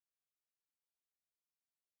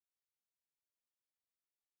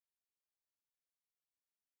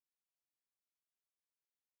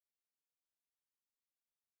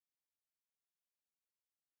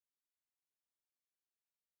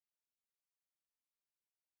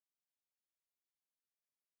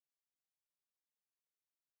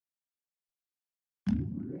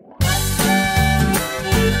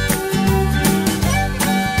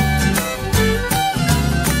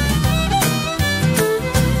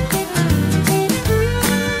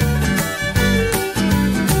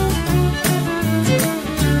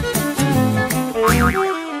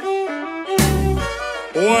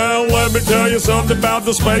let me tell you something about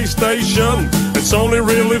the space station. It's only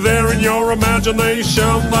really there in your imagination.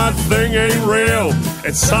 That thing ain't real,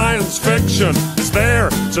 it's science fiction. It's there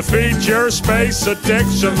to feed your space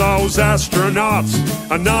addiction. Those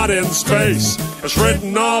astronauts are not in space. It's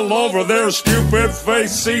written all over their stupid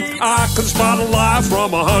face. See, I can spot a lie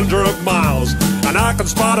from 100 miles, and I can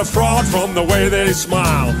spot a fraud from the way they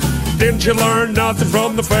smile. Didn't you learn nothing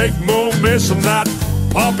from the fake moon mission? That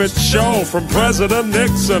puppet show from President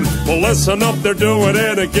Nixon. Well, listen up, they're doing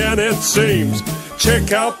it again, it seems.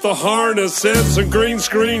 Check out the harnesses and green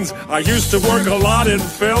screens. I used to work a lot in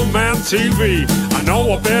film and TV. I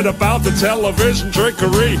know a bit about the television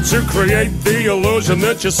trickery to create the illusion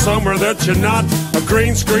that you're somewhere that you're not. A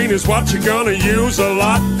green screen is what you're gonna use a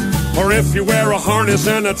lot. Or if you wear a harness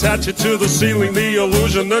and attach it to the ceiling, the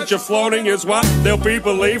illusion that you're floating is what they'll be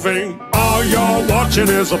believing. All you're watching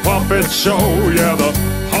is a puppet show. Yeah, the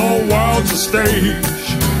whole world's a stage.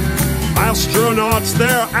 Astronauts,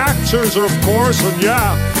 they're actors, of course, and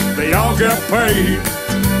yeah, they all get paid.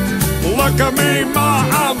 Look at me, ma,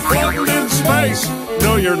 I'm floating in space.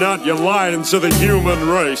 No, you're not, you're lying to the human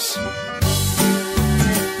race.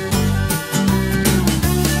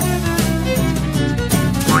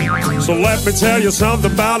 So let me tell you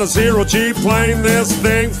something about a zero-G plane. This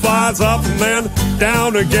thing flies up and then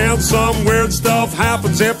down again. Some weird stuff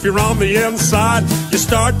happens if you're on the inside. You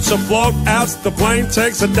start to float as the plane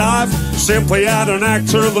takes a dive. Simply add an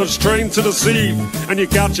actor that's trained to deceive, and you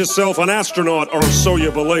got yourself an astronaut, or so you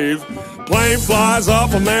believe. Plane flies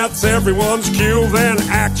up and that's everyone's cue. Then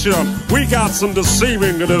action, we got some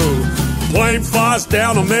deceiving to do. Plane flies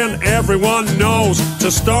down and then everyone knows to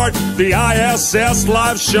start the ISS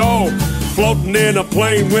live show. Floating in a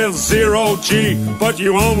plane with zero-G, but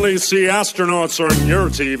you only see astronauts on your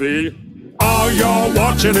TV. All you're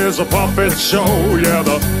watching is a puppet show. Yeah,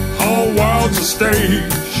 the whole world's a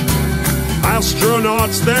stage.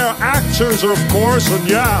 Astronauts, they're actors, of course, and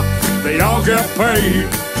yeah, they all get paid.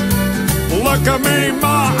 Look at me,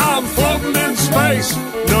 ma, I'm floating in space.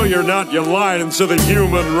 No, you're not, you're lying to the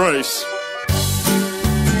human race.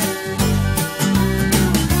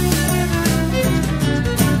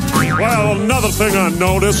 Well, another thing I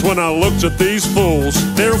noticed when I looked at these fools,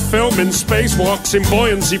 they're filming spacewalks in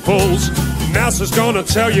buoyancy pools. NASA's gonna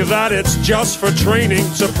tell you that it's just for training,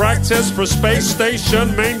 to practice for space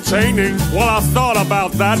station maintaining. Well, I thought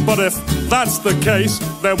about that, but if that's the case,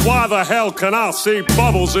 then why the hell can I see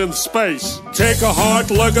bubbles in space? Take a hard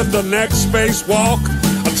look at the next spacewalk,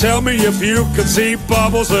 and tell me if you can see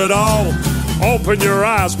bubbles at all. Open your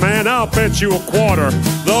eyes, man, I'll bet you a quarter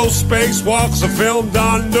those spacewalks are filmed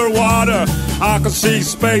underwater. I can see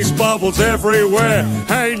space bubbles everywhere.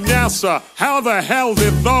 Hey NASA, how the hell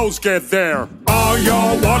did those get there? All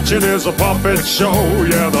you're watching is a puppet show.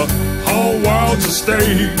 Yeah, the whole world's a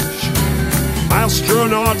stage.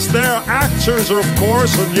 Astronauts, they're actors, of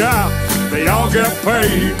course, and yeah, they all get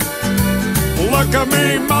paid. Look at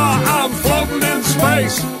me, ma, I'm floating in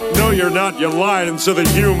space. No, you're not, you're lying to the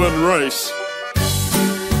human race.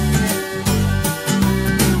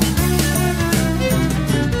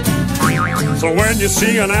 So when you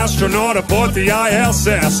see an astronaut aboard the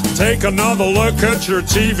ISS, take another look at your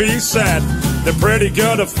TV set. They're pretty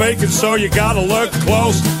good at faking, so you gotta look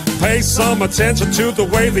close. Pay some attention to the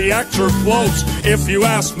way the actor floats. If you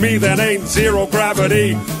ask me, that ain't zero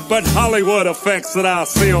gravity, but Hollywood effects that I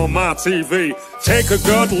see on my TV. Take a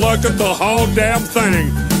good look at the whole damn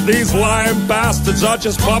thing. These lying bastards are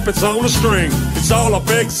just puppets on a string. It's all a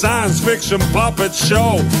big science fiction puppet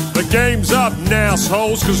show. The game's up,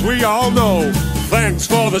 NASHoles, cause we all know. Thanks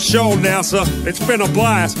for the show, NASA. It's been a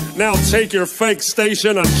blast. Now take your fake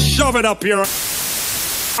station and shove it up your...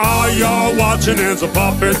 All you're watching is a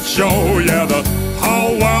puppet show. Yeah, the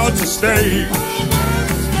whole world's a stage.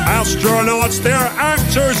 Astronauts, they're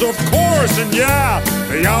actors, of course, and yeah,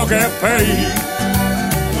 they all get paid.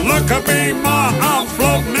 Look at me, ma, I'm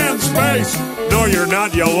floating in space. No, you're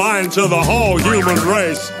not, you're lying to the whole human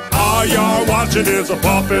race. All you're watching is a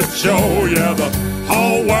puppet show. Yeah, the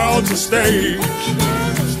whole world's a stage.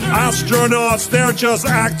 Astronauts, they're just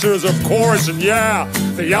actors, of course, and yeah,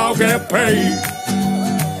 they all get paid.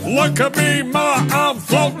 Look at me, ma, I'm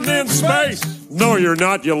floating in space. No, you're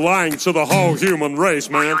not, you're lying to the whole human race,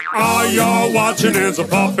 man. All you're watching is a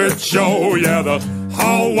puppet show. Yeah, the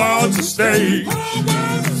whole world's a stage.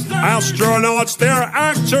 Astronauts, they're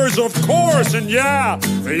actors, of course, and yeah,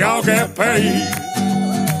 they all get paid.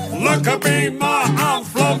 Look at me, ma, I'm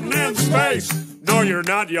floating in space. No, you're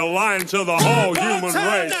not, you're lying to the whole human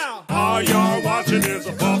race. All you're watching is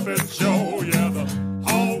a puppet show. Yeah, the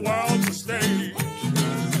whole world's a stage.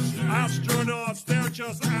 Astronauts, they're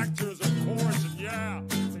just actors, of course, and yeah.